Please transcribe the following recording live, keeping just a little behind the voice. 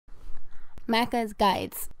Macca's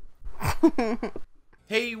Guides.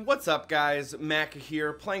 Hey, what's up guys? Macca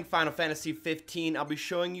here, playing Final Fantasy 15. I'll be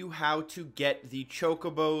showing you how to get the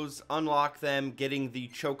Chocobos, unlock them, getting the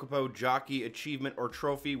Chocobo Jockey achievement or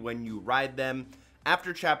trophy when you ride them.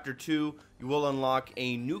 After Chapter 2, you will unlock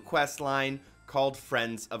a new quest line called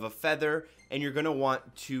Friends of a Feather, and you're going to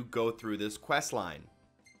want to go through this quest line.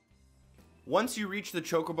 Once you reach the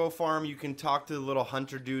Chocobo farm, you can talk to the little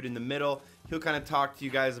hunter dude in the middle. He'll kind of talk to you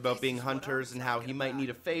guys about being hunters and how he might need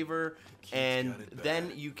a favor, and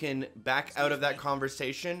then you can back out of that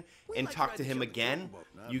conversation and talk to him again.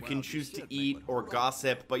 You can choose to eat or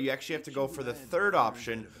gossip, but you actually have to go for the third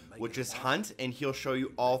option, which is hunt, and he'll show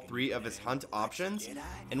you all three of his hunt options.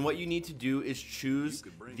 And what you need to do is choose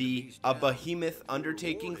the Behemoth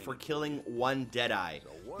Undertaking for killing one Deadeye.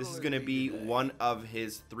 This is going to be one of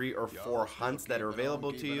his 3 or 4 hunts that are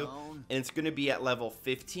available to you, and it's going to be at level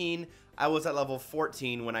 15. I was at level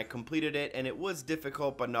 14 when I completed it, and it was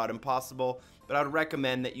difficult but not impossible, but I would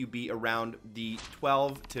recommend that you be around the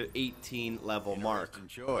 12 to 18 level mark.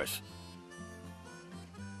 Choice.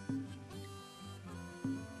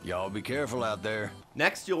 Y'all be careful out there.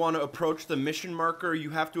 Next, you'll want to approach the mission marker.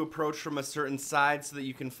 You have to approach from a certain side so that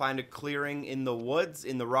you can find a clearing in the woods,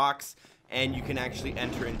 in the rocks, and you can actually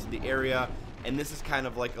enter into the area. And this is kind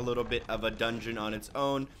of like a little bit of a dungeon on its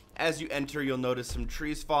own. As you enter, you'll notice some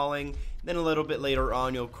trees falling. Then a little bit later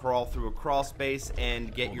on, you'll crawl through a crawl space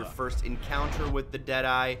and get your first encounter with the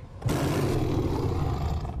Deadeye.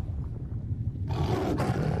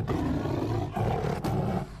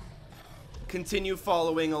 Continue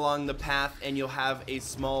following along the path, and you'll have a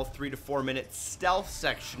small 3 to 4 minute stealth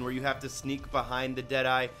section where you have to sneak behind the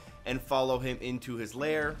Deadeye and follow him into his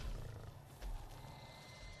lair.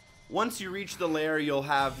 Once you reach the lair, you'll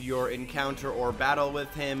have your encounter or battle with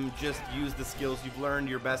him. Just use the skills you've learned,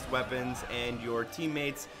 your best weapons, and your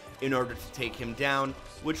teammates in order to take him down,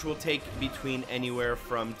 which will take between anywhere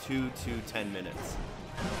from 2 to 10 minutes.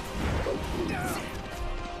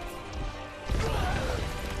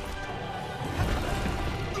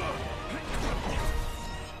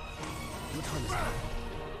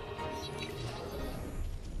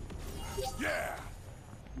 Yeah!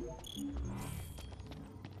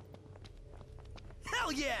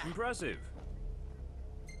 Hell yeah! Impressive.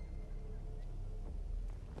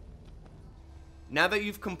 Now that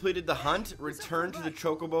you've completed the hunt, return to the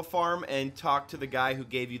Chocobo farm and talk to the guy who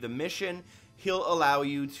gave you the mission. He'll allow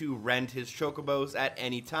you to rent his Chocobos at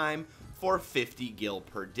any time for 50 gil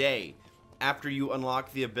per day. After you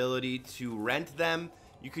unlock the ability to rent them,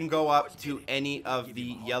 you can go up to any of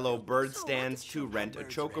the yellow bird stands to rent a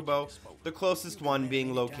Chocobo, the closest one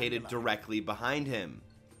being located directly behind him.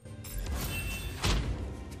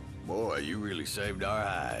 Boy, you really saved our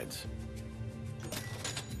hides.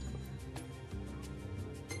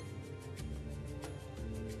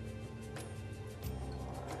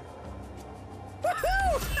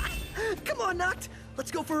 Woohoo! Come on, Noct!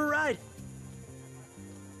 Let's go for a ride!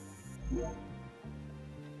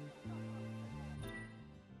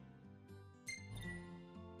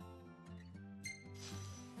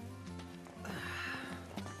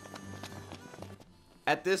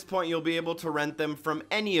 At this point, you'll be able to rent them from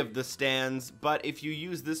any of the stands, but if you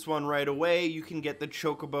use this one right away, you can get the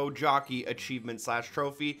Chocobo Jockey achievement /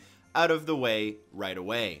 trophy out of the way right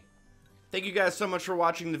away. Thank you guys so much for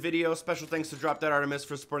watching the video. Special thanks to Drop Dead Artemis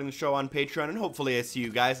for supporting the show on Patreon, and hopefully I see you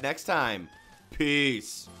guys next time.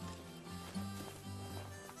 Peace.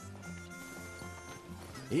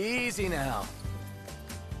 Easy now.